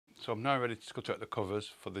So I'm now ready to cut out the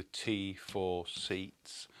covers for the T4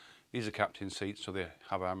 seats. These are captain seats, so they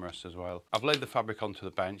have armrests as well. I've laid the fabric onto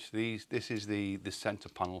the bench. This is the centre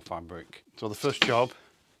panel fabric. So the first job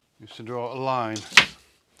is to draw a line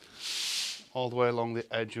all the way along the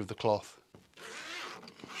edge of the cloth.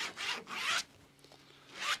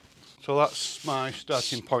 So that's my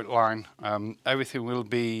starting point line. Everything will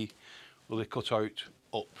be cut out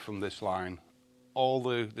up from this line. All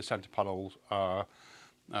the centre panels are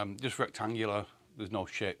just rectangular. There's no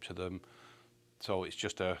shape to them. So it's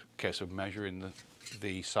just a case of measuring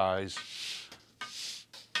the size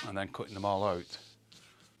and then cutting them all out.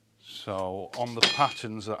 So on the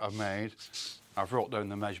patterns that I've made, I've wrote down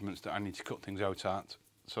the measurements that I need to cut things out at.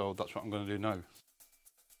 So that's what I'm going to do now.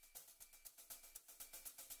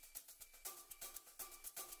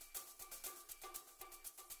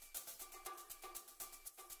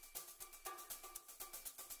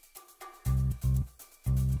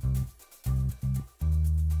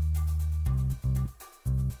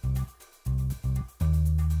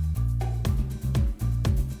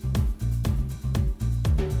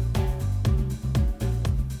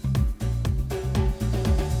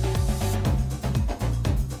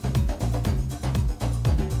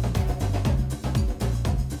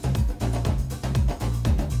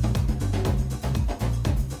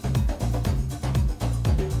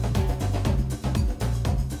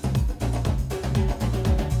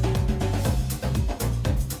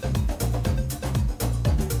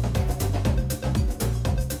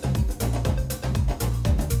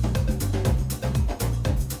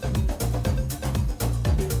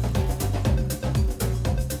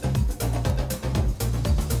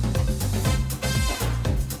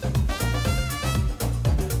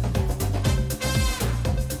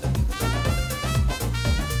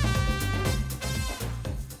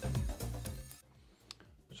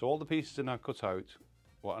 So all the pieces are now cut out.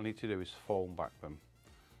 What I need to do is foam back them.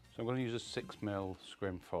 So I'm going to use a 6mm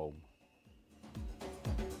scrim foam.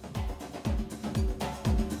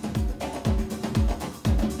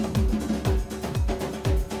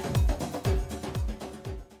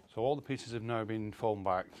 So all the pieces have now been foam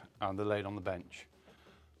backed and they're laid on the bench.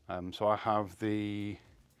 So I have the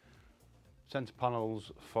centre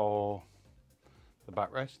panels for the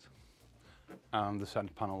backrest and the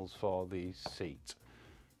centre panels for the seat.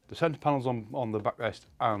 The centre panels on the backrest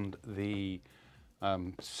and the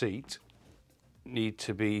seat need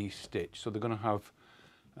to be stitched. So they're going to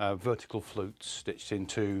have vertical flutes stitched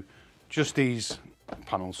into just these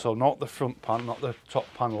panels. So not the front panel, not the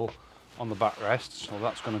top panel on the backrest. So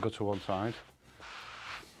that's going to go to one side.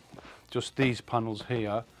 Just these panels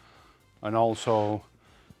here, and also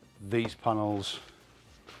these panels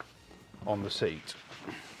on the seat.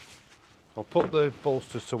 I'll put the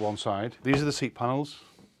bolsters to one side. These are the seat panels.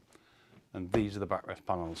 And these are the backrest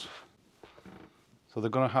panels. So they're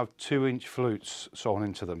going to have 2-inch flutes sewn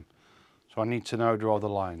into them. So I need to now draw the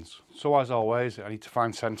lines. So as always, I need to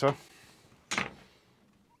find centre.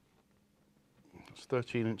 It's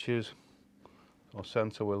 13 inches. So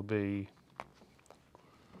centre will be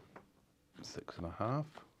 6.5.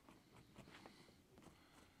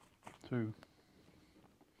 2,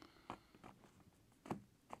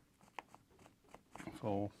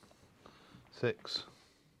 4, 6,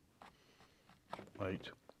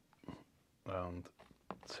 8 and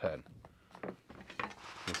 10.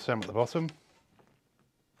 The same at the bottom.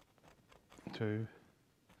 2,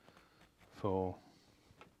 4,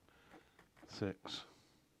 6,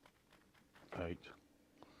 8,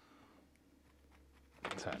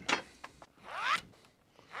 10.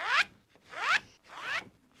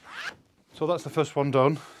 So that's the first one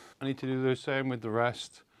done. I need to do the same with the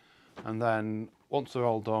rest, and then once they're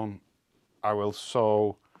all done, I will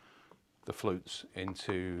sew the flutes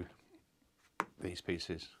into these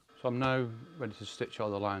pieces. So I'm now ready to stitch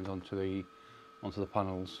all the lines onto the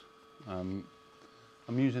panels. I'm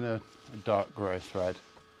using a dark grey thread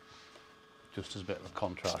just as a bit of a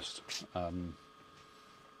contrast, and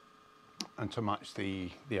to match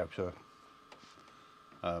the outer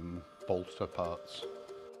bolster parts.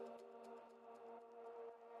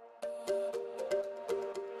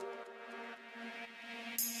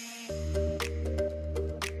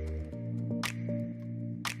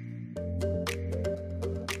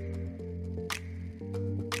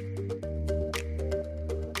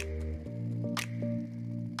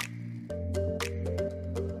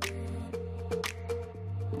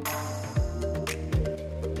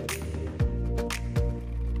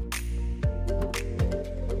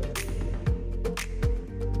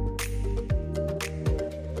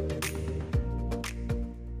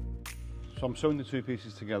 So I'm sewing the two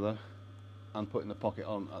pieces together and putting the pocket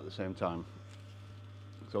on at the same time.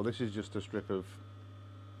 So this is just a strip of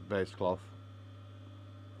base cloth.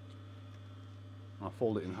 I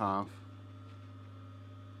fold it in half.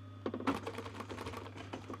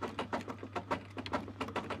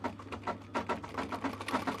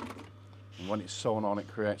 And when it's sewn on, it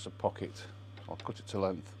creates a pocket. I'll cut it to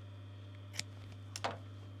length.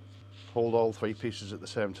 Hold all 3 pieces at the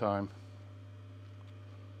same time.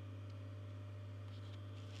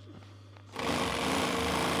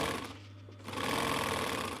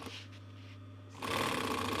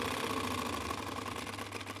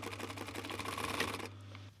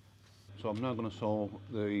 So I'm now going to sew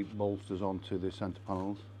the bolsters onto the centre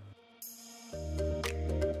panels.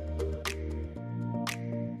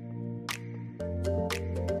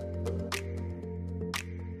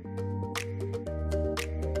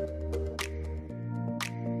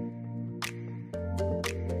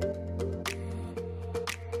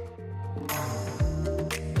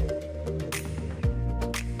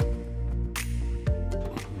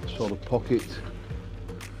 Sew the pocket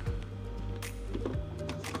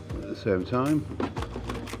at the same time.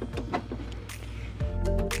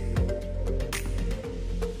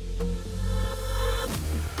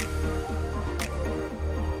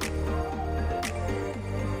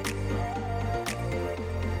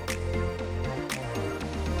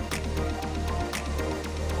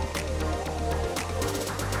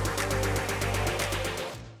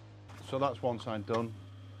 So that's one side done. I'm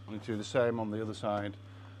going to do the same on the other side,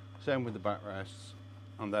 same with the backrests,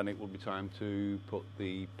 and then it will be time to put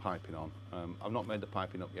the piping on. I've not made the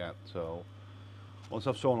piping up yet, so once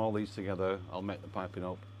I've sewn all these together, I'll make the piping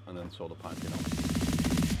up and then sew the piping on.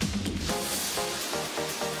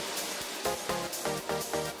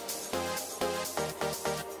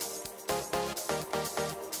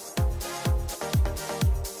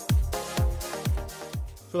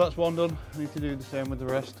 So that's one done. I need to do the same with the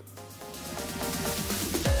rest.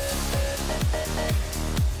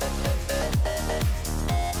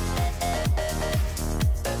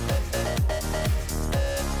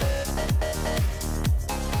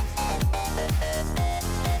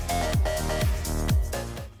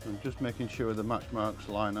 Just making sure the match marks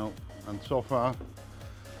line up, and so far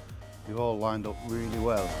they've all lined up really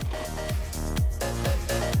well.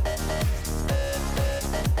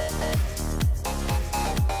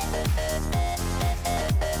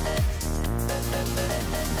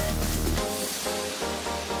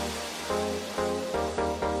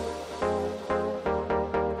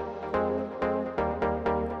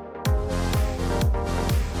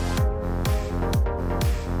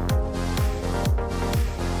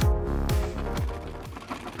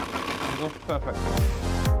 Perfect.